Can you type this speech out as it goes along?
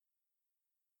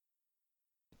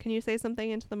can you say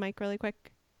something into the mic really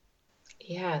quick?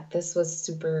 Yeah, this was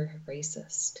super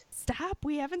racist. Stop,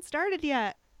 we haven't started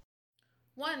yet.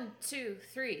 1, 2,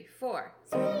 3, 4.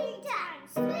 Screen time,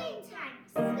 screen time,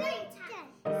 screen time,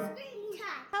 screen time.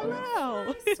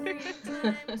 Hello. Screen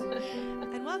time.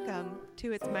 And welcome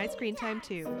to It's My Screen Time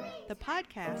Too, the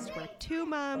podcast where two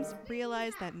moms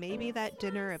realize that maybe that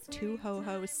dinner of two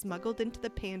ho-hos smuggled into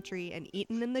the pantry and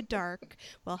eaten in the dark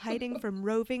while hiding from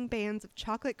roving bands of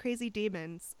chocolate crazy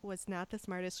demons was not the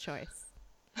smartest choice.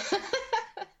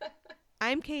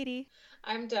 I'm Katie.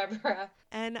 I'm Deborah.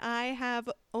 And I have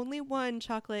only one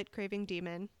chocolate craving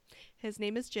demon. His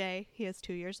name is Jay. He is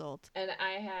 2 years old. And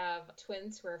I have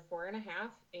twins who are 4.5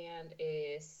 and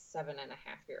a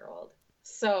 7.5-year-old.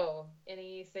 So,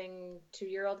 anything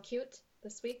 2-year-old cute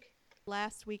this week?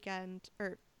 Last weekend,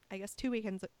 or I guess 2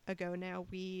 weekends ago now,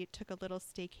 we took a little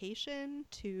staycation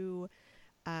to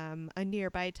a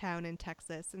nearby town in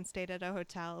Texas and stayed at a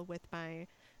hotel with my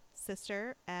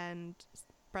sister and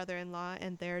brother-in-law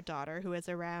and their daughter, who is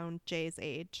around Jay's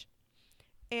age.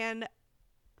 And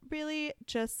really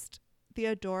just the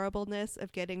adorableness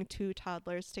of getting two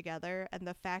toddlers together and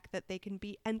the fact that they can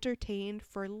be entertained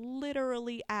for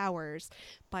literally hours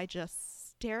by just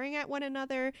staring at one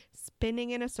another,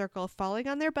 spinning in a circle, falling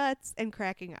on their butts, and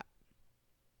cracking up.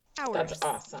 Hours. That's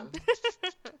awesome.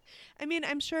 I mean,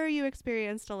 I'm sure you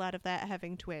experienced a lot of that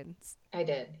having twins. I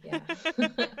did, yeah.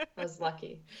 I was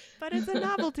lucky. But it's a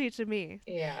novelty to me.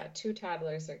 Yeah, two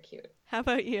toddlers are cute. How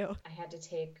about you? I had to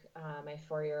take my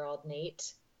 4-year-old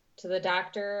Nate to the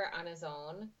doctor on his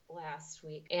own last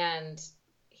week. And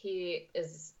he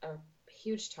is a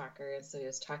huge talker. And so he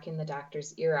was talking the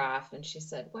doctor's ear off. And she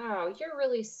said, "Wow, you're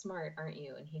really smart, aren't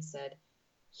you?" And he said,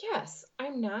 "Yes,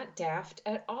 I'm not daft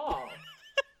at all."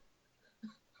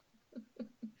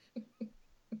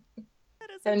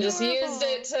 And just used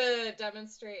it to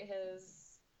demonstrate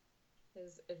his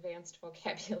advanced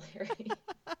vocabulary.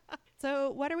 So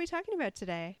what are we talking about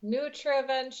today?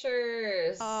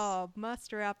 Nutraventures. Oh,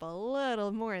 muster up a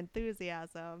little more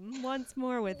enthusiasm. Once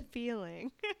more with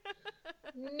feeling.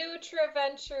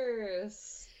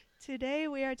 Nutraventures. Today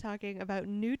we are talking about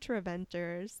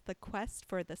Nutraventures, the quest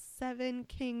for the 7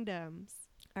 kingdoms.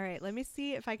 All right, let me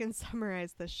see if I can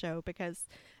summarize this show because,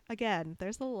 again,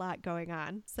 there's a lot going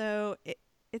on. So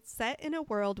it's set in a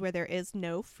world where there is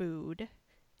no food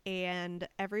and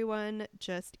everyone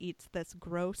just eats this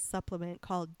gross supplement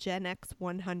called Gen X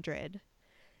 100.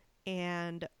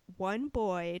 And one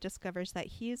boy discovers that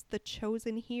he is the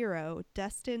chosen hero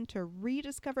destined to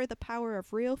rediscover the power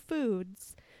of real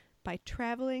foods by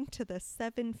traveling to the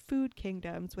 7 food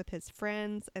kingdoms with his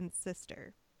friends and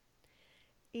sister.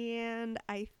 And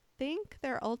I think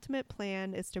their ultimate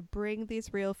plan is to bring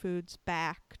these real foods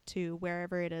back to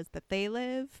wherever it is that they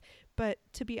live. But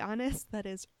to be honest, that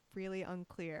is really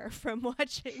unclear from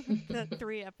watching the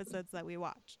 3 episodes that we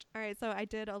watched. All right, so I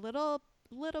did a little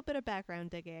bit of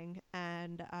background digging,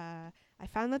 and I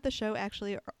found that the show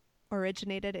actually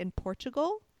originated in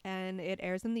Portugal, and it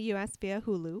airs in the US via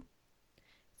Hulu.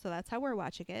 So that's how we're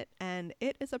watching it. And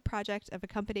it is a project of a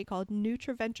company called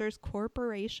Nutraventures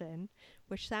Corporation,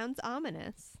 which sounds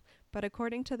ominous. But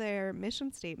according to their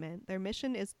mission statement, their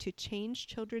mission is to change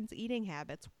children's eating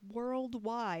habits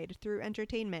worldwide through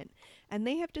entertainment. And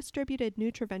they have distributed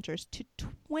Nutraventures to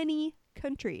 20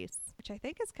 countries, which I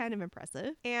think is kind of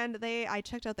impressive. And I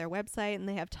checked out their website, and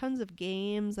they have tons of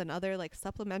games and other like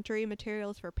supplementary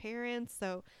materials for parents.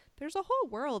 So there's a whole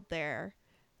world there.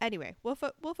 Anyway, we'll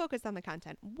focus on the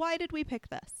content. Why did we pick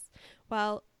this?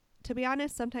 Well, to be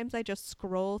honest, sometimes I just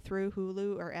scroll through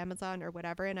Hulu or Amazon or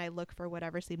whatever, and I look for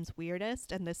whatever seems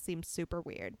weirdest, and this seems super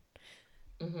weird.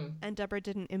 Mm-hmm. And Deborah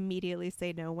didn't immediately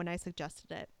say no when I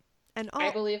suggested it. And I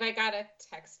believe I got a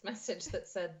text message that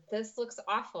said, "This looks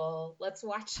awful. Let's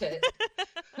watch it,"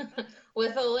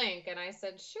 with a link. And I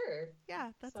said, "Sure." Yeah,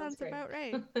 that Sounds sounds great. about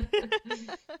right.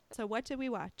 So what did we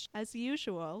watch? As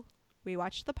usual, we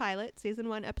watched the pilot, season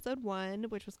 1, episode 1,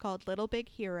 which was called Little Big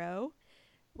Hero.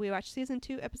 We watched season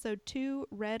 2, episode 2,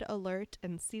 Red Alert,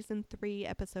 and season 3,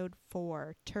 episode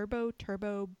 4, Turbo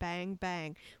Turbo Bang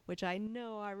Bang, which I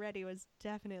know already was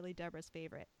definitely Deborah's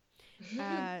favorite.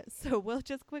 So we'll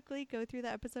just quickly go through the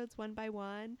episodes one by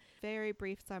one, very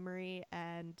brief summary,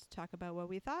 and talk about what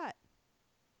we thought.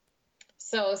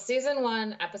 So season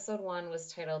 1, episode 1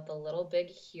 was titled The Little Big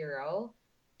Hero.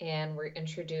 And we're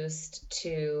introduced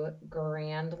to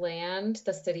Grandland,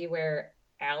 the city where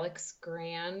Alex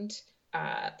Grand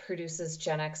produces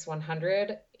Gen X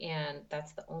 100, and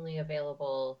that's the only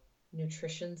available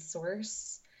nutrition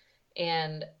source.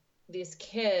 And these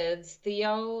kids,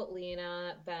 Theo,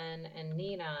 Lena, Ben, and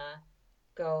Nina,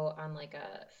 go on like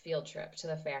a field trip to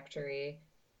the factory,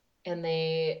 and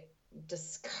they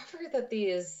discover that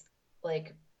these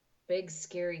like big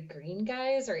scary green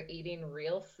guys are eating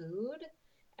real food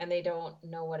and they don't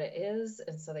know what it is,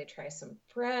 and so they try some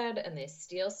bread and they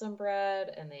steal some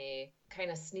bread and they kind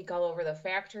of sneak all over the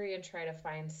factory and try to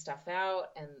find stuff out,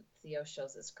 and Theo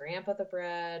shows his grandpa the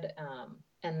bread,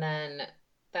 and then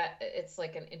that it's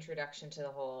like an introduction to the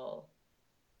whole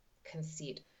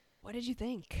conceit. What did you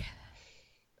think?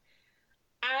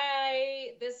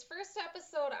 This first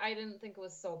episode, I didn't think it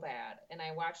was so bad, and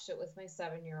I watched it with my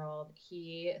 7-year-old.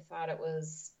 He thought it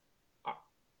was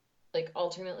like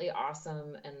alternately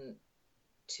awesome and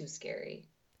too scary.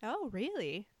 Oh,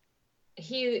 really?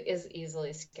 He is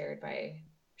easily scared by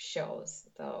shows,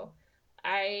 though.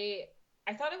 I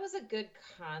thought it was a good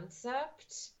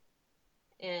concept,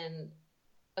 and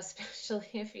especially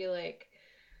if you like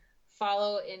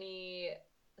follow any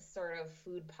sort of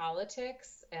food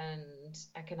politics and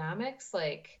economics,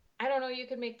 like I don't know, you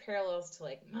could make parallels to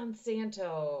like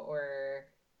Monsanto or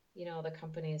the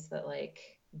companies that like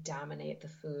dominate the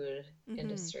food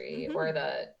industry or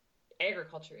the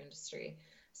agriculture industry.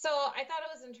 So I thought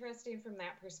it was interesting from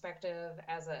that perspective.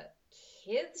 As a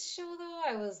kids show, though,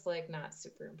 I was like not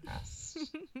super impressed.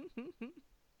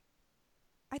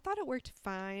 I thought it worked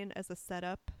fine as a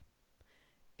setup.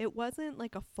 It wasn't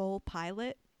like a full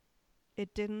pilot.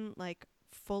 It didn't like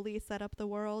fully set up the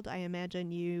world. I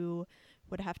imagine you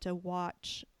would have to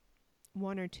watch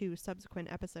 1 or 2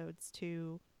 subsequent episodes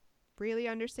to really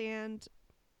understand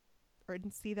or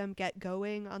see them get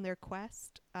going on their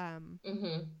quest.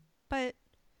 But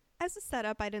as a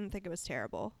setup, I didn't think it was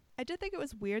terrible. I did think it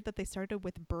was weird that they started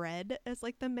with bread as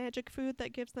like the magic food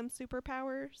that gives them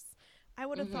superpowers. I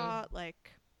would have thought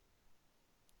like,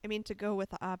 I mean, to go with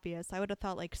the obvious, I would have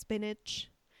thought like spinach,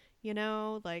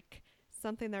 like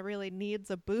something that really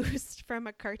needs a boost from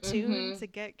a cartoon to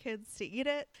get kids to eat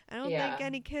it. I don't think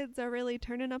any kids are really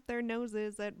turning up their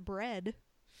noses at bread.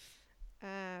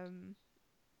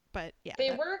 But yeah.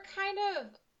 They were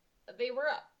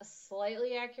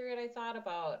slightly accurate, I thought,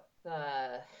 about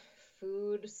the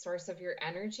food source of your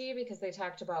energy, because they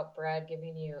talked about bread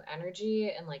giving you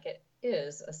energy, and like it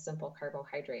is a simple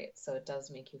carbohydrate, so it does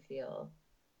make you feel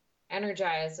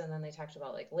energized. And then they talked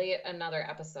about like another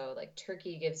episode, like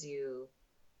turkey gives you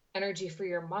energy for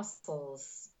your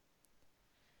muscles.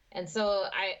 And so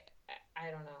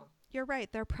I don't know. You're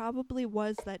right. There probably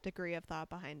was that degree of thought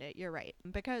behind it. You're right.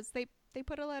 Because they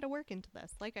put a lot of work into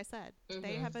this. Like I said,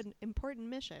 they have an important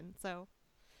mission. So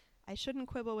I shouldn't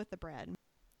quibble with the bread.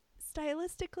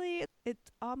 Stylistically,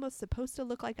 it's almost supposed to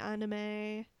look like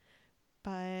anime,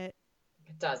 but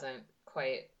it doesn't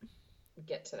quite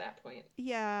get to that point.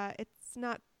 Yeah, it's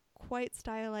not quite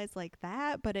stylized like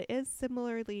that, but it is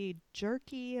similarly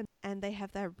jerky, and they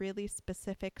have that really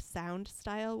specific sound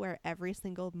style where every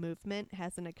single movement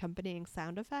has an accompanying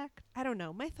sound effect. I don't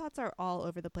know. My thoughts are all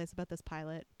over the place about this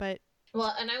pilot, but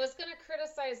well, and I was going to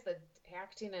criticize the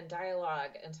acting and dialogue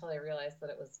until I realized that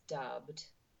it was dubbed,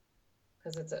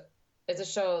 because it's a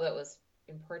show that was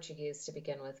in Portuguese to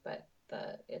begin with, but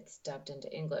it's dubbed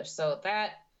into English. So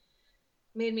that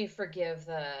made me forgive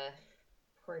the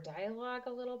poor dialogue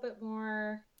a little bit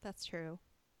more. That's true.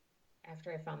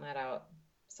 After I found that out.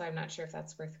 So I'm not sure if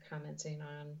that's worth commenting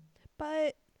on.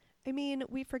 But, I mean,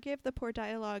 we forgive the poor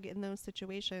dialogue in those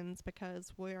situations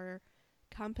because we're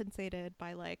compensated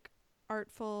by, like,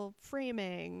 artful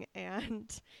framing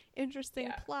and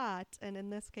interesting plot. And in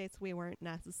this case, we weren't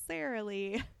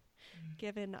necessarily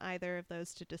given either of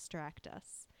those to distract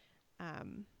us.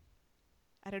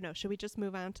 I don't know. Should we just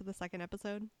move on to the second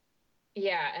episode?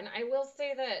 Yeah, and I will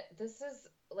say that this is,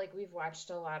 like, we've watched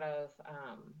a lot of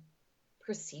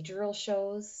procedural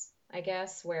shows, I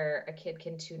guess, where a kid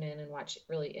can tune in and watch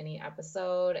really any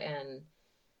episode and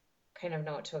kind of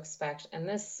know what to expect. And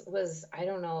this was, I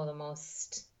don't know, the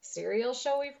most serial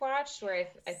show we've watched, where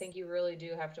I think you really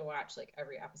do have to watch, like,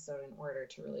 every episode in order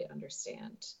to really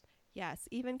understand. Yes,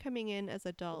 even coming in as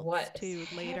adults to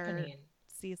later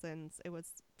seasons, it was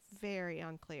very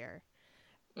unclear.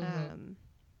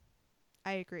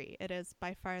 I agree. It is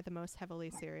by far the most heavily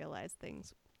serialized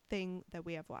thing that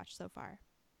we have watched so far.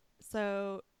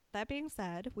 So that being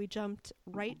said, we jumped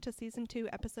right to season 2,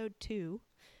 episode 2,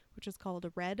 which is called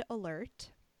Red Alert.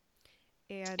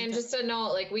 And just to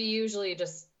note, like, we usually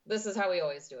this is how we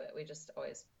always do it. We just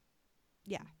always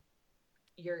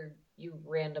you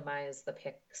randomize the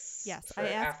picks. Yes, I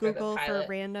asked Google for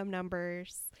random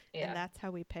numbers, and that's how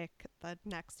we pick the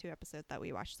next 2 episodes that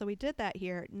we watch. So we did that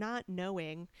here, not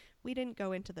knowing. We didn't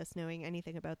go into this knowing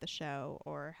anything about the show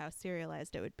or how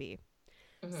serialized it would be.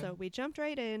 So we jumped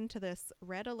right into this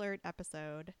Red Alert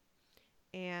episode,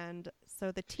 and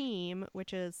So the team,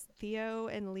 which is Theo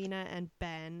and Lena and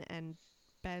Ben and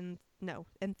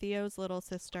and Theo's little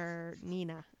sister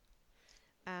Nina.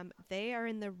 They are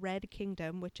in the Red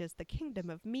Kingdom, which is the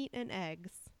kingdom of meat and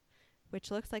eggs,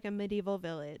 which looks like a medieval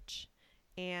village.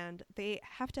 And they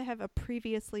have to have a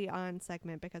previously on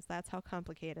segment because that's how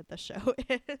complicated the show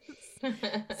is.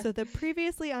 So the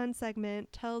previously on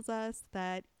segment tells us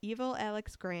that evil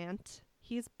Alex Grant,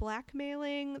 he's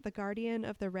blackmailing the guardian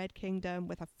of the Red Kingdom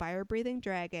with a fire-breathing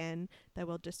dragon that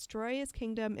will destroy his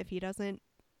kingdom if he doesn't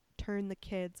turn the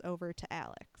kids over to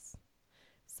Alex.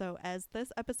 So as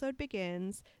this episode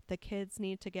begins, the kids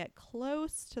need to get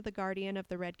close to the guardian of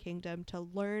the Red Kingdom to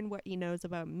learn what he knows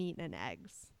about meat and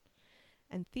eggs.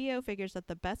 And Theo figures that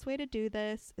the best way to do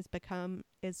this is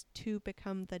to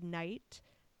become the knight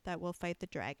that will fight the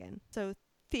dragon. So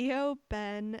Theo,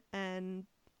 Ben, and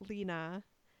Lena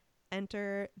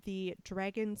enter the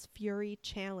Dragon's Fury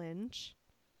Challenge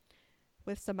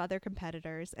with some other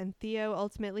competitors, and Theo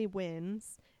ultimately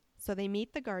wins. So they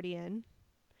meet the Guardian,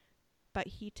 but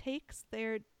he takes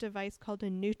their device called a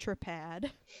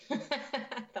NutriPad. I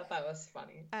thought that was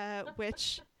funny.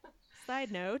 Which,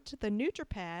 side note, the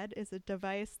NutriPad is a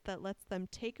device that lets them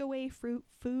take away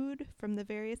food from the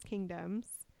various kingdoms,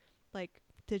 like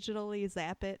digitally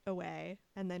zap it away,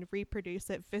 and then reproduce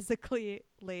it physically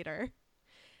later.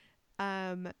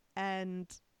 And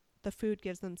the food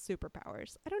gives them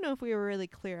superpowers. I don't know if we were really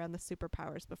clear on the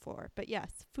superpowers before, but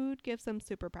yes, food gives them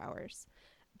superpowers.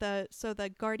 So the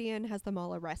Guardian has them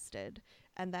all arrested,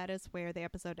 and that is where the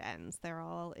episode ends. They're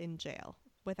all in jail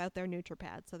without their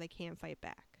NutriPad, so they can't fight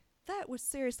back. That was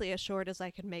seriously as short as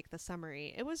I could make the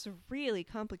summary. It was really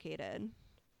complicated.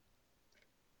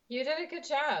 You did a good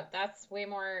job. That's way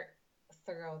more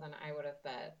thorough than I would have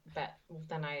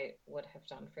than I would have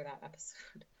done for that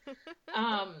episode.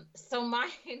 So my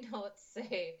notes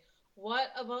say,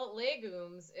 what about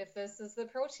legumes if this is the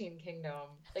protein kingdom?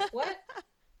 Like what?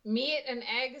 Meat and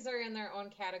eggs are in their own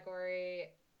category,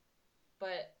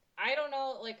 but I don't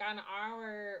know, like on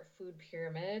our food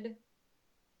pyramid,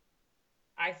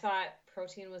 I thought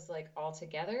protein was like all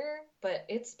together, but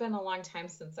it's been a long time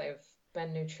since I've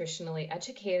been nutritionally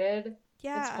educated.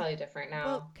 Yeah. It's probably different now.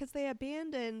 Well, because they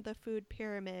abandoned the food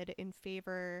pyramid in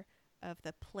favor of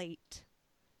the plate.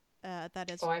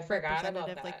 That is I forgot about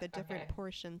representative, that. like the different Okay.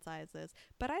 portion sizes.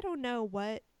 But I don't know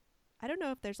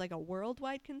if there's like a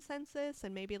worldwide consensus,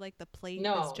 and maybe like the plate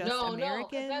is just American. No,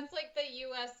 'cause that's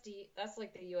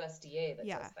like the USDA that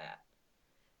Yeah. does that.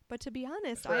 But to be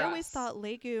honest, For I always us. thought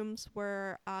legumes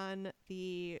were on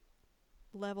the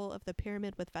level of the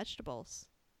pyramid with vegetables.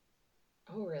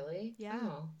 Oh, really? Yeah.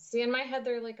 Oh. See, in my head,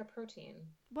 they're like a protein.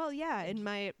 Well, yeah, in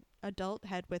my adult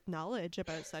head with knowledge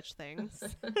about such things.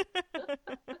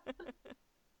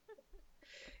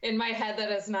 In my head,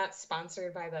 that is not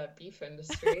sponsored by the beef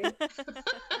industry.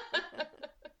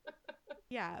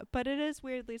 Yeah, but it is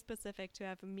weirdly specific to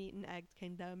have a meat and egg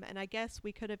kingdom, and I guess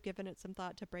we could have given it some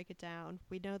thought to break it down.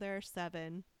 We know there are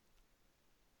 7.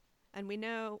 And we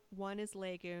know one is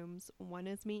legumes, one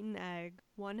is meat and egg,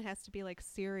 one has to be like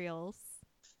cereals,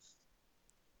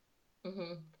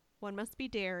 hmm one must be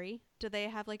dairy. Do they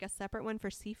have like a separate one for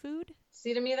seafood?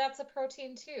 See, to me, that's a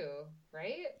protein too,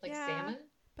 right? Like Yeah. salmon,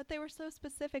 But they were so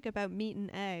specific about meat and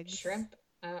eggs. shrimp.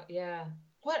 Oh, yeah.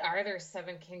 What are their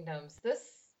 7 kingdoms?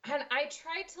 And I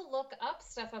tried to look up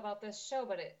stuff about this show,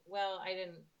 but I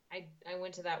didn't. I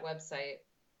went to that website,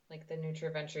 like the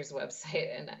NutriVentures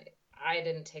website, and I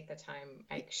didn't take the time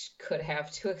I could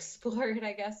have to explore it.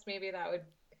 I guess maybe that would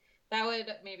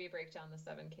maybe break down the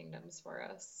 7 kingdoms for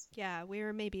us. Yeah, we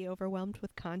were maybe overwhelmed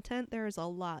with content. There is a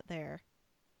lot there.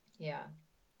 Yeah.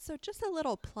 So just a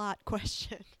little plot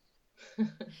question,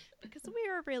 because we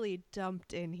are really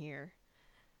dumped in here.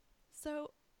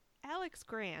 So Alex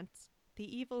Grant,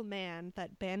 the evil man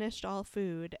that banished all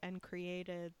food and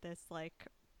created this like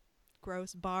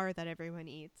gross bar that everyone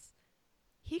eats,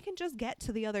 he can just get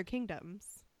to the other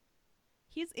kingdoms.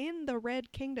 He's in the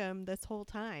Red Kingdom this whole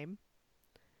time.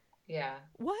 Yeah.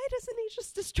 Why doesn't he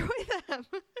just destroy them?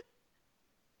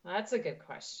 That's a good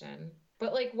question.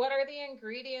 But like, what are the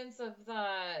ingredients of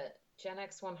the Gen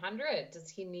X 100? Does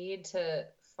he need to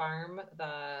farm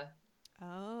the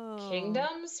Oh.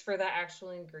 kingdoms for the actual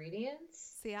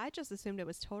ingredients? See, I just assumed it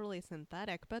was totally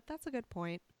synthetic, but that's a good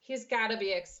point. He's got to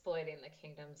be exploiting the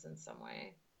kingdoms in some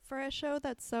way. For a show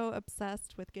that's so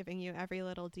obsessed with giving you every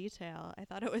little detail, I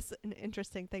thought it was an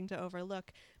interesting thing to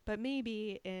overlook. But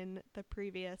maybe in the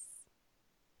previous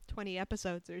 20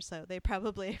 episodes or so, they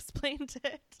probably explained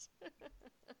it.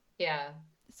 Yeah.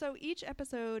 So each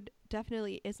episode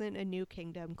definitely isn't a new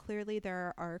kingdom. Clearly there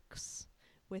are arcs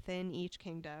within each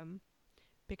kingdom,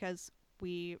 because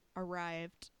we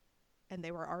arrived and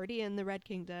they were already in the Red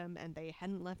Kingdom and they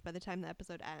hadn't left by the time the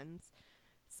episode ends.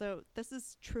 So this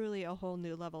is truly a whole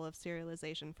new level of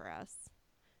serialization for us.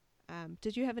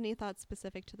 Did you have any thoughts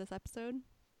specific to this episode?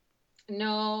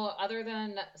 No, other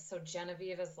than, so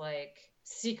Genevieve is like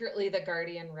secretly the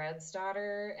Guardian Red's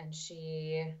daughter, and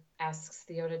she asks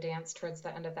Theo to dance towards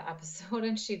the end of the episode,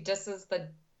 and she disses the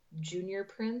junior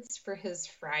prince for his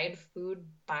fried food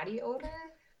body odor.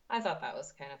 I thought that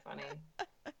was kind of funny.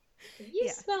 You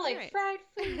smell like fried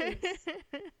foods.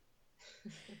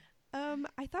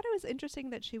 I thought it was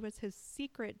interesting that she was his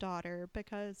secret daughter,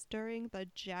 because during the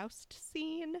joust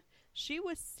scene, she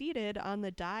was seated on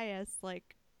the dais,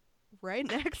 like, right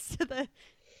next to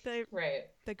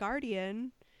the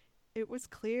Guardian. It was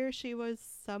clear she was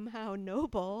somehow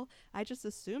noble. I just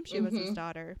assumed she was his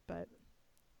daughter, but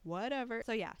whatever.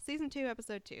 So yeah, season 2,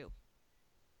 episode 2.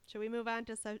 Should we move on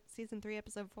to season 3,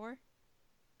 episode 4?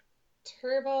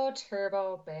 Turbo,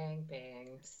 turbo, bang,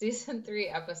 bang. Season 3,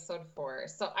 episode 4.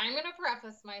 So I'm going to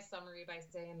preface my summary by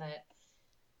saying that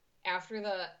after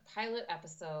the pilot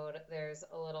episode, there's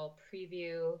a little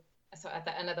preview. So at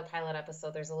the end of the pilot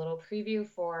episode, there's a little preview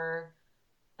for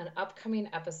an upcoming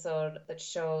episode that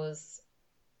shows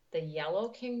the Yellow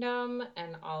Kingdom,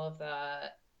 and all of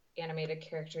the animated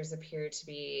characters appear to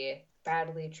be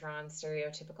badly drawn,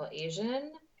 stereotypical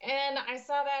Asian. And I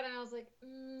saw that and I was like,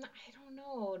 I don't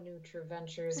know,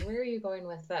 Nutraventures, where are you going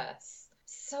with this?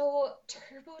 So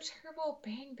Turbo, turbo,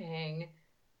 bang, bang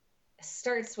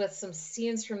starts with some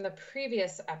scenes from the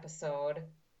previous episode,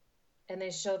 and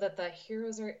they show that the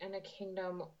heroes are in a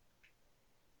kingdom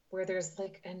where there's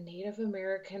like a Native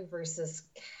American versus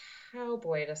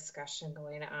cowboy discussion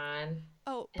going on.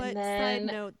 Oh, but side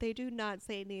note, they do not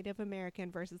say Native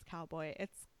American versus cowboy.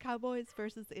 It's cowboys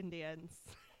versus Indians.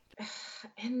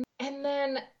 And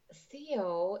then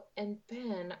Theo and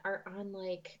Ben are on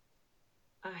like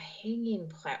a hanging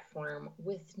platform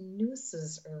with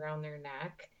nooses around their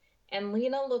neck. And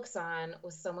Lena looks on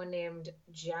with someone named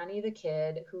Johnny the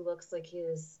Kid, who looks like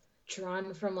he's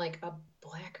drawn from like a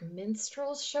Black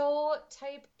Minstrel Show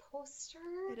type poster.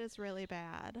 It is really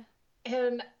bad.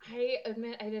 And I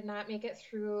admit I did not make it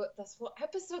through this whole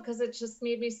episode because it just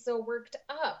made me so worked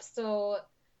up. So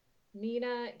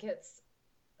Nina gets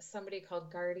somebody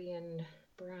called Guardian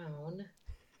Brown.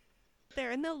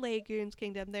 They're in the Legumes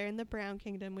Kingdom. They're in the Brown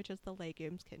Kingdom, which is the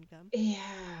Legumes Kingdom.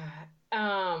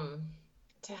 Yeah.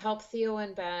 To help Theo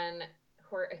and Ben,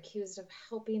 who are accused of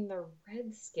helping the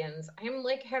Redskins. I'm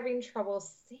like having trouble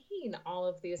saying all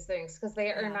of these things because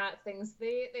they are not things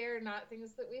they are not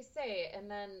things that we say. And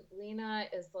then Lena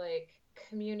is like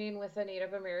communing with a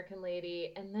Native American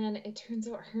lady, and then it turns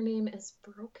out her name is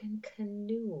Broken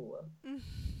Canoe.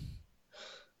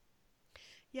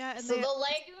 Yeah, and so the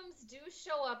legumes do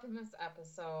show up in this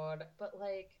episode, but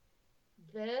like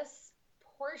this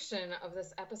portion of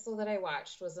this episode that I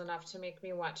watched was enough to make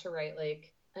me want to write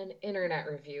like an internet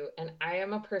review. And I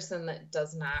am a person that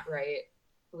does not write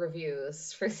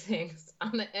reviews for things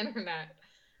on the internet.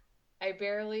 I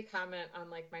barely comment on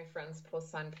like my friends'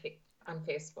 posts on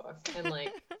Facebook, and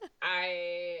like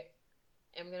I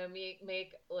am gonna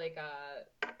make like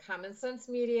a Common Sense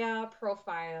Media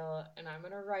profile, and I'm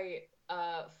gonna write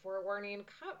forewarning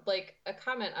like a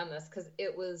comment on this because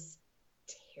it was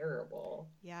terrible.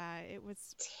 Yeah, it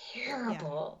was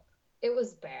terrible. Yeah. It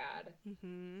was bad.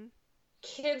 Mm-hmm.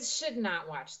 Kids should not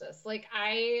watch this. Like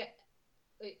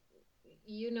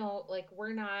like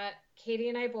we're not, Katie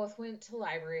and I both went to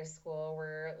library school.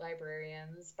 We're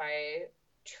librarians by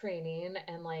training,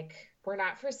 and like we're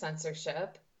not for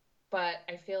censorship, but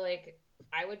I feel like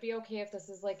I would be okay if this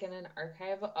is like in an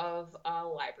archive of a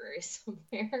library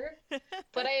somewhere.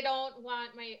 But I don't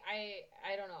want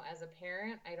I don't know, as a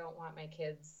parent, I don't want my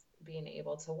kids being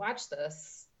able to watch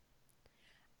this.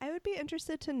 I would be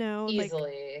interested to know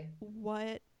easily like,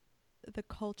 what the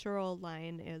cultural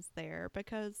line is there,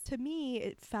 because to me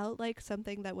it felt like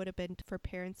something that would have been for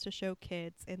parents to show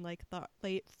kids in like the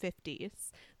late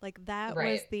 50s. Like that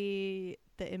was the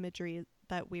imagery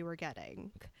that we were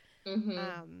getting.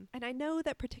 Mm-hmm. And I know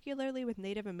that particularly with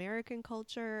Native American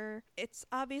culture, it's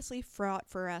obviously fraught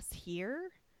for us here,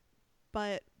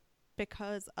 but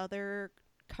because other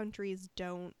countries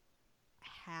don't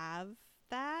have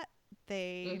that,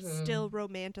 they still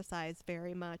romanticize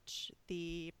very much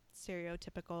the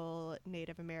stereotypical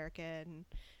Native American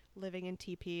living in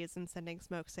teepees and sending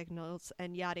smoke signals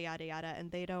and yada yada yada,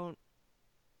 and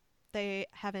they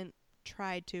haven't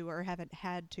tried to or haven't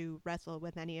had to wrestle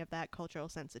with any of that cultural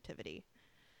sensitivity.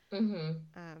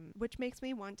 Mm-hmm. Which makes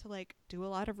me want to like do a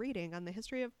lot of reading on the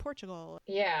history of Portugal.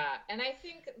 Yeah, and I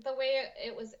think the way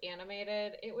it was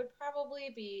animated, it would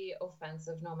probably be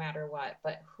offensive no matter what,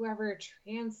 but whoever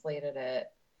translated it,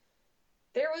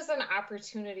 there was an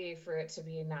opportunity for it to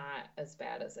be not as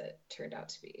bad as it turned out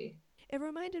to be. It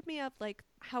reminded me of like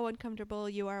how uncomfortable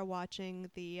you are watching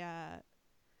the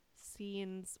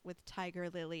scenes with Tiger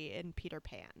Lily in Peter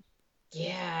Pan.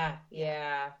 Yeah.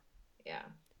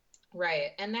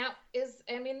 Right. And that is,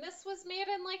 I mean, this was made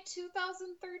in like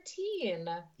 2013.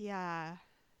 Yeah.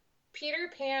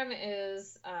 Peter Pan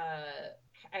is,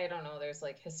 I don't know, there's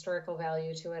like historical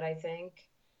value to it, I think.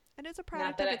 And it's a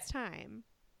product of its time.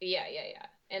 Yeah.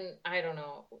 And I don't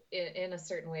know, in a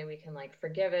certain way, we can like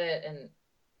forgive it and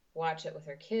watch it with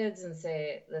our kids and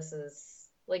say, this is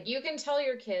like, you can tell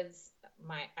your kids,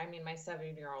 my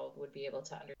 7-year-old would be able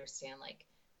to understand, like,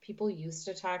 people used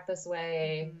to talk this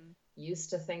way,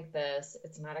 used to think this.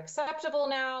 It's not acceptable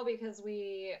now because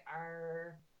we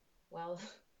are, well,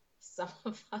 some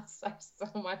of us are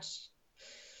so much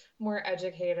more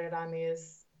educated on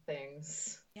these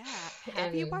things. Yeah.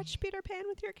 Have you watched Peter Pan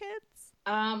with your kids?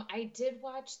 I did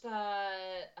watch the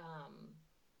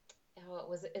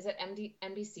is it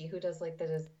NBC who does like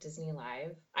the Disney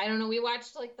Live? I don't know. We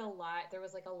watched like there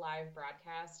was like a live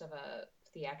broadcast of a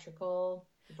theatrical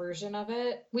version of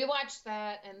it. We watched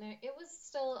that, and it was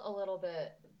still a little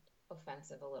bit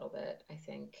offensive, I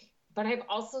think. But I've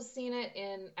also seen it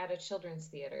at a children's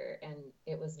theater, and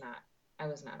I was not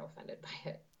offended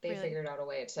by it. They Really? figured out a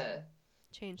way to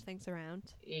change things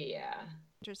around. Yeah.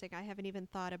 Interesting. I haven't even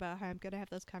thought about how I'm going to have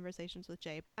those conversations with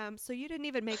Jay. So you didn't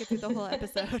even make it through the whole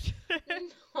episode.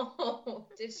 No,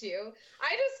 did you?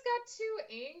 I just got too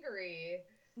angry.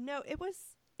 No, it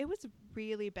was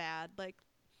really bad. Like,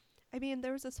 I mean,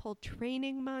 there was this whole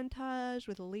training montage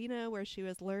with Lena where she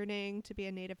was learning to be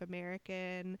a Native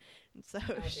American. And so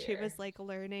she was like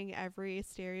learning every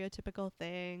stereotypical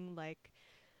thing, like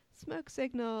smoke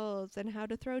signals and how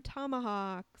to throw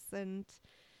tomahawks and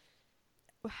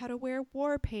how to wear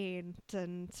war paint,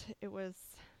 and it was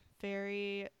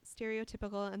very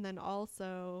stereotypical, and then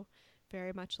also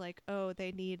very much like, oh,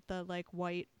 they need the like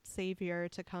white savior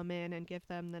to come in and give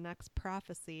them the next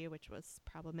prophecy, which was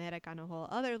problematic on a whole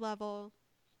other level.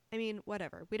 I mean,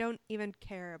 whatever. We don't even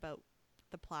care about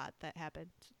the plot that happened.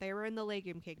 They were in the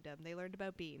Legume Kingdom. They learned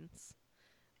about beans.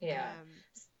 Yeah.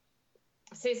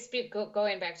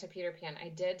 Going back to Peter Pan, I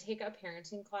did take a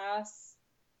parenting class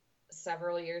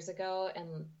several years ago,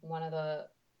 and one of the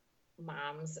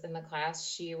moms in the class,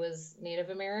 she was Native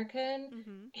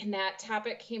American, and that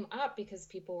topic came up because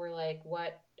people were like,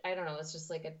 what, I don't know, it's just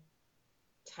like a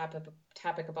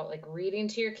topic about like reading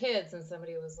to your kids, and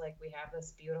somebody was like, we have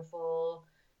this beautiful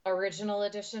original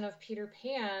edition of Peter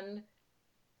Pan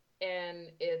and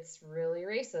it's really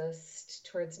racist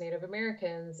towards Native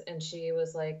Americans, and she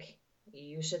was like,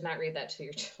 you should not read that to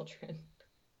your children.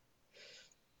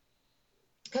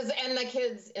 And the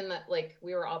kids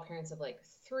we were all parents of like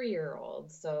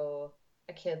 3-year-olds, so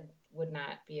a kid would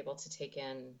not be able to take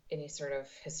in any sort of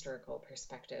historical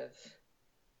perspective.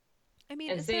 I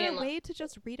mean, is there a way to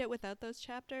just read it without those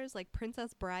chapters? Like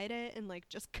Princess Bride it and like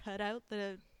just cut out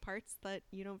the parts that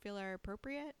you don't feel are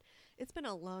appropriate? It's been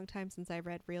a long time since I've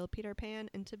read real Peter Pan,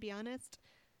 and to be honest,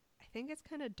 I think it's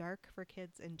kind of dark for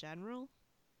kids in general.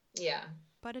 Yeah.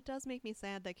 But it does make me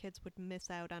sad that kids would miss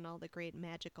out on all the great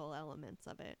magical elements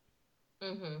of it.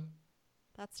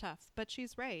 That's tough. But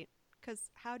she's right.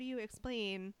 Because how do you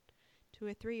explain to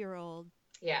a 3-year-old?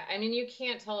 Yeah, I mean, you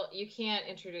can't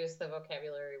introduce the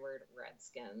vocabulary word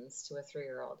redskins to a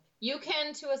 3-year-old. You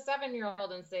can to a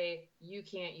 7-year-old and say, you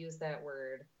can't use that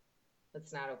word.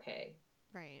 That's not okay.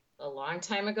 Right. A long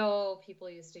time ago, people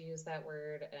used to use that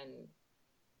word, and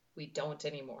we don't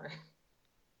anymore.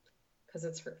 Because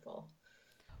it's hurtful.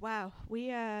 Wow, we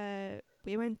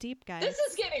went deep, guys. This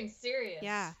is getting serious.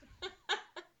 Yeah.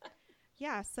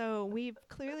 Yeah, so we've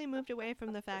clearly moved away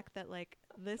from the fact that like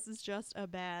this is just a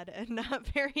bad and not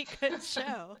very good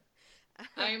show.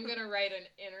 I'm gonna write an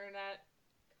internet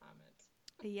comment.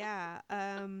 Yeah.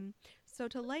 So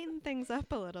to lighten things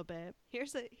up a little bit,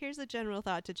 here's a general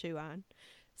thought to chew on.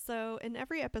 So in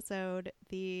every episode,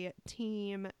 the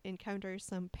team encounters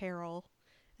some peril,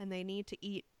 and they need to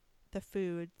eat the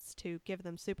foods to give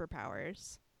them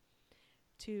superpowers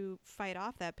to fight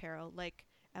off that peril. Like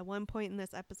at one point in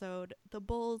this episode, the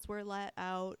bulls were let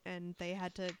out and they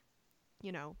had to,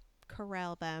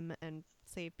 corral them and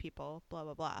save people, blah,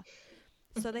 blah, blah.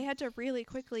 So they had to really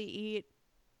quickly eat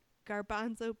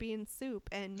garbanzo bean soup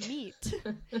and meat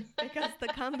because the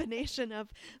combination of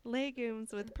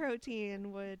legumes with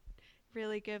protein would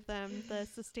really give them the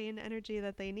sustained energy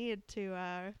that they need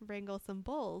to wrangle some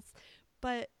bulls.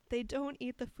 But they don't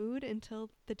eat the food until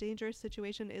the dangerous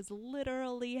situation is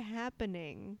literally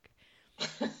happening.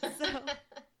 So,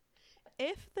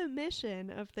 if the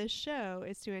mission of this show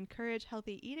is to encourage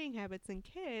healthy eating habits in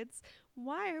kids,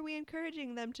 why are we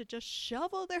encouraging them to just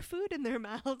shovel their food in their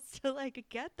mouths to like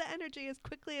get the energy as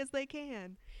quickly as they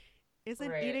can? Isn't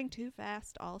Right. eating too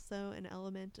fast also an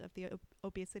element of the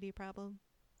obesity problem?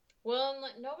 Well, and,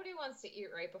 like, nobody wants to eat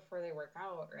right before they work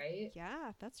out, right?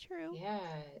 Yeah, that's true. Yeah,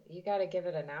 you got to give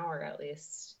it an hour at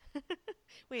least.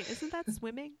 Wait, isn't that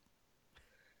swimming?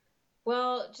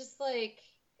 Well, just like,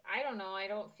 I don't know, I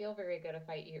don't feel very good if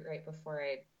I eat right before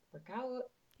I work out.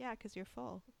 Yeah, because you're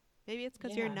full. Maybe it's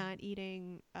because you're Yeah. not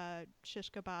eating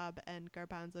shish kebab and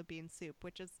garbanzo bean soup,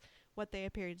 which is what they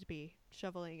appear to be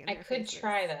shoveling in I their could faces.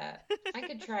 try that. I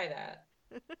could try that.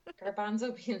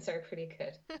 Garbanzo beans are pretty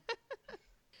good.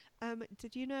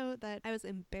 Did you know that I was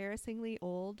embarrassingly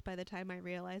old by the time I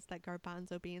realized that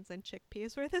garbanzo beans and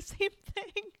chickpeas were the same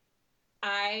thing?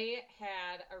 I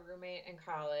had a roommate in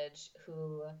college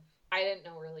who I didn't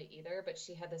know really either, but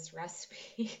she had this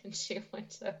recipe and she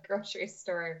went to a grocery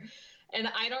store. And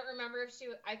I don't remember if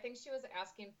I think she was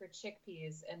asking for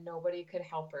chickpeas and nobody could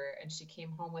help her. And she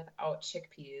came home without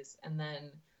chickpeas. And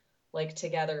then, like,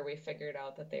 together we figured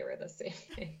out that they were the same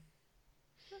thing.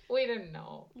 We didn't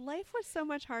know. Life was so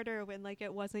much harder when like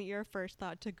it wasn't your first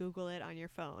thought to Google it on your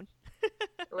phone.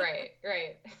 Right,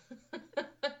 right.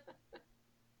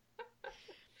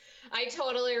 I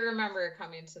totally remember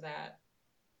coming to that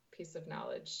piece of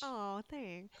knowledge. Oh,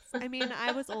 thanks. I mean,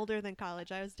 I was older than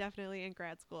college. I was definitely in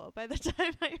grad school by the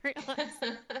time I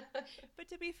realized. But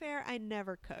to be fair, I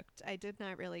never cooked. I did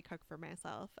not really cook for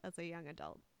myself as a young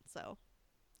adult. So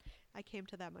I came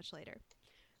to that much later.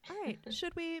 All right.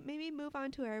 Should we maybe move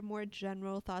on to our more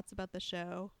general thoughts about the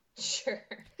show? Sure.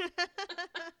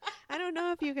 I don't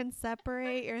know if you can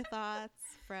separate your thoughts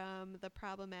from the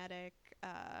problematic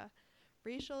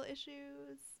racial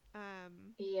issues.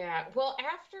 Yeah. Well,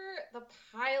 after the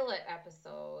pilot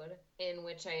episode in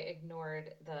which I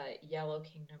ignored the Yellow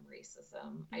Kingdom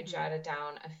racism, I Mhm. jotted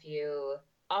down a few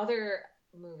other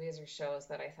movies or shows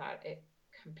that I thought it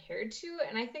compared to.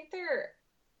 And I think there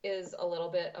is a little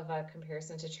bit of a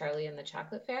comparison to Charlie and the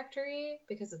Chocolate Factory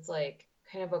because it's like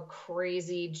kind of a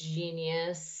crazy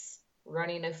genius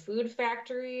running a food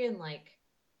factory, and like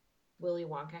Willy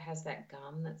Wonka has that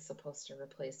gum that's supposed to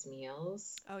replace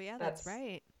meals. Oh, yeah, that's That's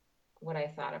right. what I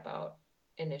thought about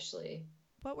initially.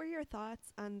 What were your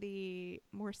thoughts on the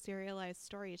more serialized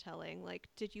storytelling? Like,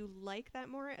 did you like that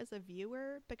more as a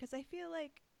viewer? Because I feel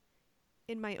like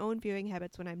in my own viewing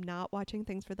habits, when I'm not watching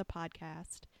things for the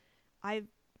podcast, I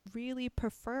really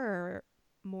prefer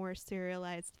more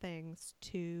serialized things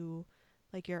to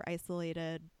like your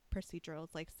isolated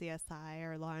procedurals like CSI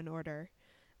or Law and Order.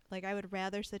 Like, I would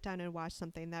rather sit down and watch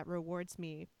something that rewards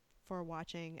me for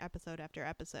watching episode after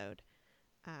episode.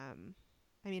 I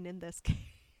mean, in this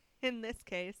in this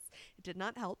case, it did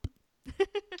not help.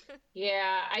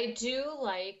 Yeah, I do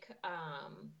like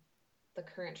the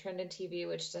current trend in TV,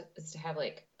 which is to have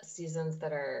like seasons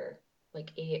that are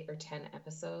like 8 or 10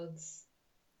 episodes.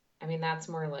 I mean, that's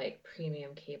more like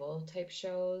premium cable type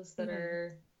shows that Mhm.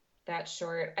 are that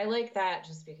short. I like that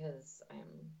just because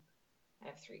I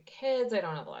have 3 kids, I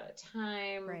don't have a lot of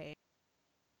time. Right.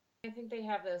 I think they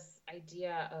have this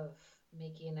idea of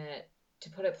making it, to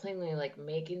put it plainly, like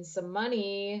making some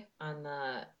money on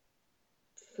the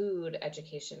food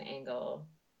education angle.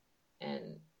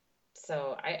 And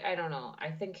so I don't know.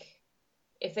 I think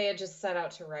if they had just set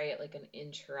out to write like an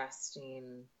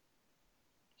interesting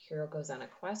Hero Goes on a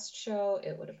Quest show,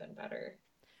 it would have been better.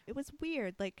 It was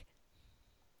weird. Like,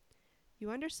 you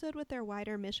understood what their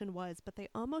wider mission was, but they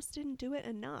almost didn't do it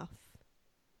enough.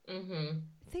 Mm-hmm.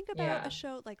 Think about Yeah. a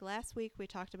show like last week we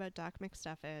talked about Doc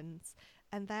McStuffins,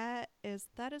 and that is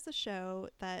a show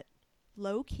that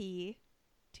low key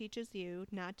teaches you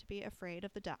not to be afraid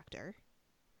of the doctor,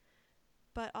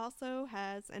 but also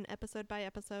has an episode by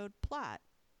episode plot.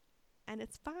 And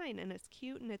it's fine and it's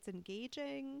cute and it's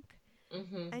engaging,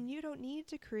 Mm-hmm. and you don't need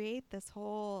to create this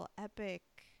whole epic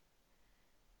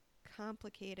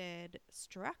complicated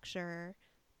structure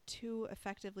to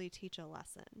effectively teach a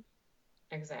lesson.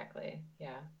 Exactly.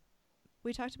 Yeah.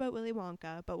 We talked about Willy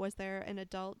Wonka, but was there an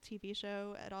adult TV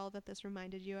show at all that this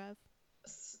reminded you of?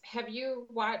 Have you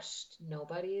watched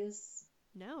Nobodies?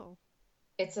 No.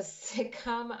 It's a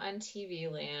sitcom on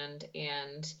TV Land,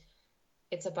 and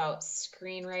it's about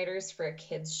screenwriters for a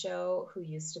kids show who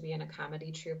used to be in a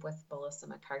comedy troupe with Melissa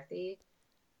McCarthy.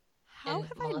 How And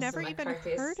have I Melissa never even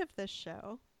McCarthy's- heard of this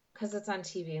show? because it's on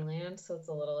TV Land, so it's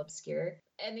a little obscure.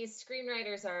 And these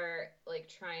screenwriters are like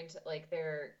trying to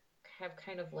they're have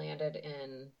kind of landed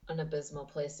in an abysmal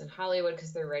place in Hollywood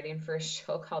because they're writing for a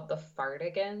show called The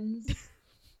Fartigans.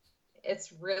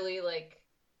 It's really like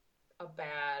a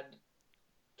bad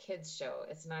kids show.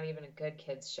 It's not even a good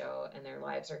kids show, and their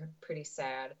lives are pretty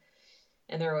sad.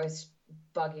 And they're always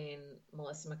bugging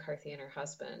Melissa McCarthy and her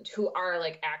husband, who are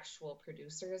like actual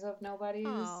producers of Nobody's.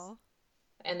 Oh.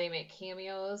 And they make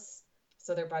cameos,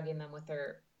 so they're bugging them with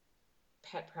their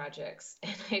pet projects.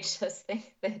 And I just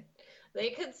think that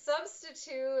they could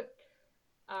substitute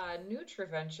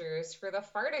NutriVentures for the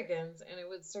Fartigans, and it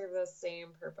would serve the same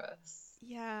purpose.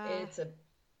 Yeah. It's a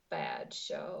bad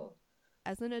show.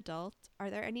 As an adult, are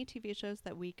there any TV shows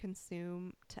that we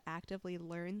consume to actively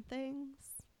learn things?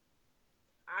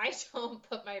 I don't,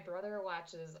 but my brother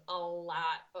watches a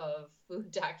lot of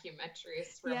food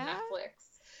documentaries from Netflix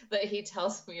that he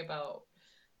tells me about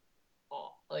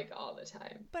all the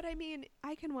time. But I mean,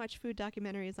 I can watch food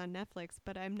documentaries on Netflix,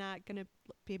 but I'm not going to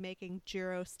be making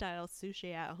Jiro-style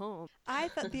sushi at home. I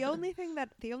thought the only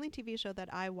TV show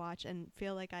that I watch and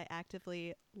feel like I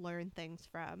actively learn things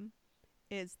from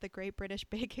is The Great British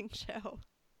Baking Show.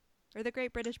 Or The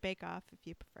Great British Bake Off, if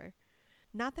you prefer.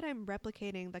 Not that I'm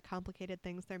replicating the complicated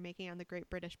things they're making on The Great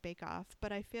British Bake Off,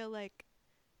 but I feel like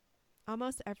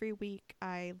almost every week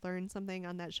I learn something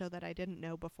on that show that I didn't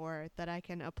know before that I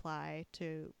can apply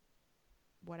to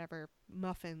whatever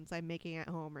muffins I'm making at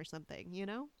home or something, you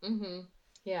know? Mm-hmm.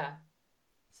 Yeah.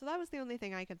 So that was the only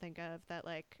thing I could think of that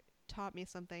like taught me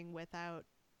something without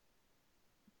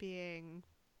being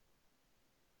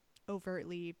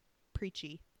overtly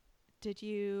preachy. Did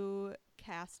you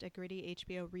cast a gritty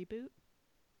HBO reboot?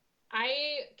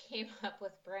 I came up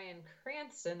with Bryan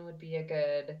Cranston would be a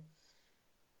good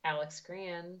Alex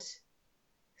Grand,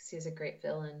 because he's a great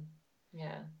villain.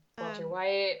 Yeah. Walter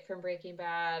White from Breaking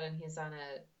Bad, and he's on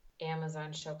a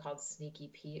Amazon show called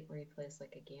Sneaky Pete where he plays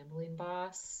like a gambling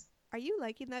boss. Are you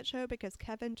liking that show? Because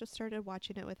Kevin just started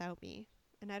watching it without me,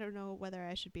 and I don't know whether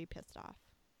I should be pissed off.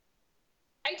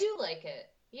 I do like it.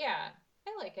 Yeah,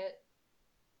 I like it.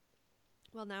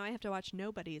 Well, now I have to watch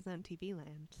Nobody's on TV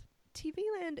Land. TV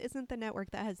Land isn't the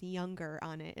network that has Younger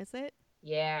on it, is it?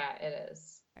 Yeah, it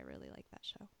is. I really like that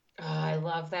show. Oh, I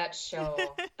love that show.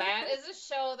 That is a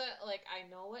show that, like, I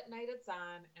know what night it's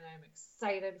on, and I'm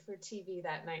excited for TV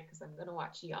that night because I'm going to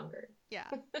watch Younger. Yeah.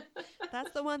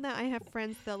 That's the one that I have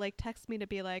friends that, like, text me to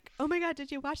be like, oh my God,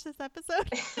 did you watch this episode?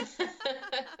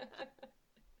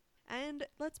 And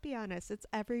let's be honest, it's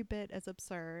every bit as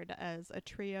absurd as a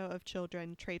trio of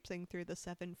children traipsing through the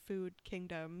 7 food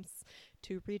kingdoms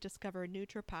to rediscover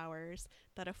NutriPowers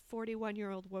that a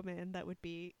 41-year-old woman that would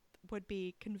be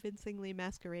convincingly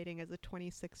masquerading as a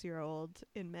 26-year-old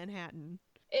in Manhattan.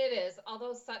 It is,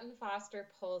 although Sutton Foster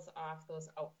pulls off those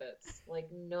outfits like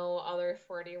no other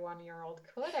 41-year-old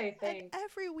could, I think. And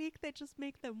every week they just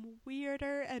make them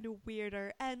weirder and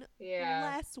weirder and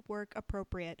less work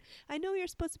appropriate. I know you're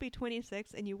supposed to be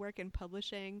 26 and you work in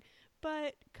publishing,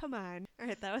 but come on. All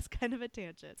right, that was kind of a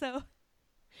tangent. So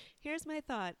here's my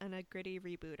thought on a gritty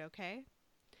reboot, okay?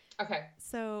 Okay.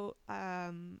 So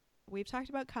we've talked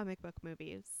about comic book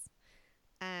movies.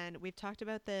 And we've talked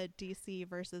about the DC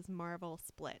versus Marvel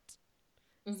split.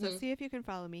 Mm-hmm. So see if you can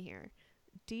follow me here.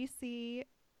 DC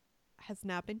has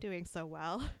not been doing so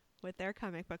well with their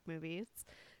comic book movies.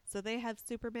 So they have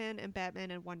Superman and Batman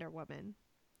and Wonder Woman.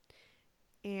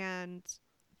 And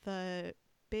the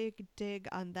big dig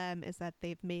on them is that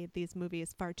they've made these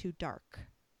movies far too dark.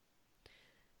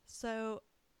 So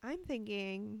I'm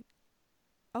thinking,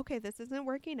 okay, this isn't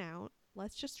working out.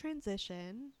 Let's just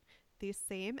transition these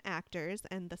same actors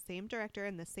and the same director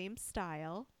and the same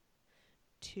style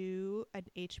to an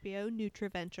HBO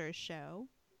NutriVentures show.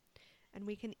 And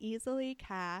we can easily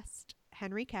cast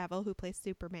Henry Cavill, who plays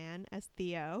Superman, as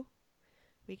Theo.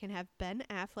 We can have Ben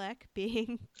Affleck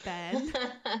being Ben,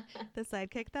 the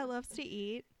sidekick that loves to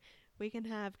eat. We can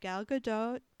have Gal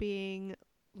Gadot being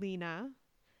Lena.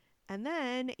 And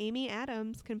then Amy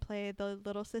Adams can play the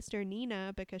little sister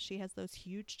Nina because she has those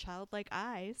huge childlike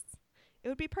eyes. It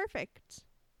would be perfect.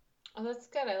 Oh, that's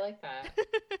good. I like that.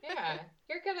 Yeah,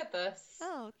 you're good at this.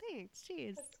 Oh, thanks.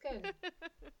 Jeez. That's good.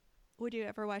 Would you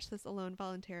ever watch this alone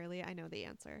voluntarily? I know the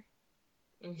answer.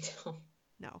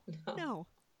 No.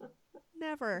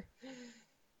 Never.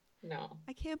 No.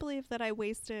 I can't believe that I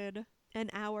wasted an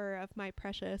hour of my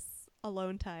precious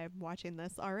alone time watching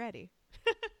this already.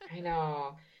 I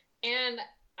know. And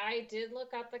I did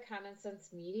look up the Common Sense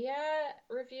Media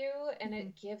review, and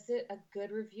it gives it a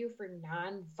good review for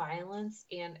non-violence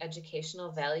and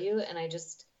educational value. And I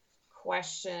just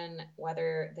question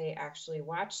whether they actually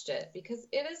watched it, because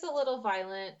it is a little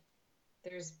violent.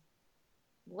 There's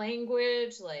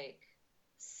language like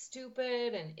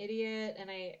stupid and idiot, and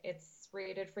it's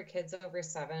rated for kids over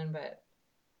 7, but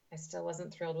I still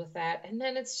wasn't thrilled with that. And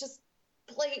then it's just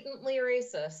blatantly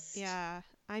racist. Yeah.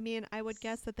 I mean, I would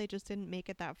guess that they just didn't make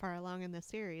it that far along in the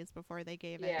series before they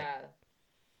gave it. Yeah.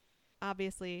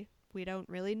 Obviously, we don't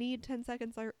really need 10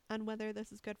 seconds on whether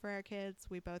this is good for our kids.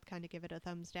 We both kind of give it a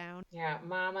thumbs down. Yeah,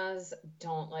 mamas,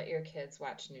 don't let your kids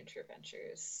watch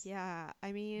NutriVentures. Yeah, I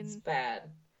It's mean, bad.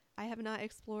 I have not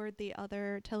explored the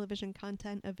other television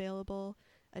content available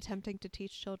attempting to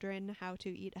teach children how to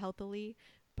eat healthily,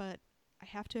 but I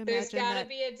have to imagine There's got to that...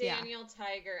 be a yeah. Daniel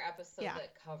Tiger episode Yeah.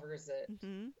 that covers it.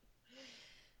 Mm-hmm.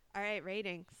 All right,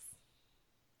 ratings.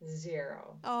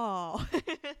 0. Oh.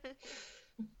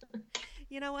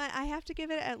 You know what? I have to give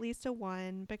it at least a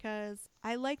 1 because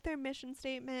I like their mission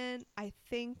statement. I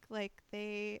think like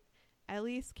they at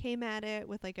least came at it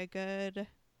with like a good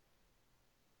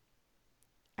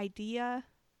idea,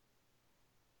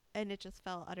 and it just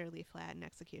fell utterly flat in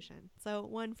execution. So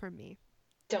 1 from me.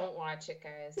 Don't watch it,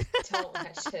 guys. Don't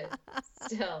watch it.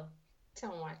 Still,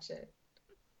 don't watch it.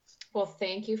 Well,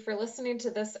 thank you for listening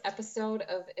to this episode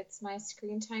of It's My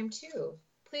Screen Time Too.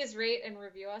 Please rate and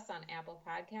review us on Apple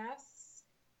Podcasts.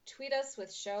 Tweet us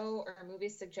with show or movie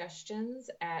suggestions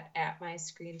at My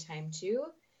Screen Time Too.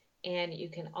 And you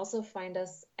can also find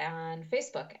us on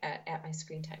Facebook at My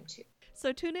Screen Time Too.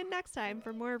 So tune in next time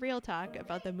for more real talk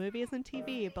about the movies and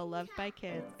TV beloved by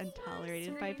kids and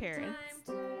tolerated by parents.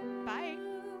 Bye.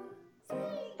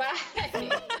 Bye.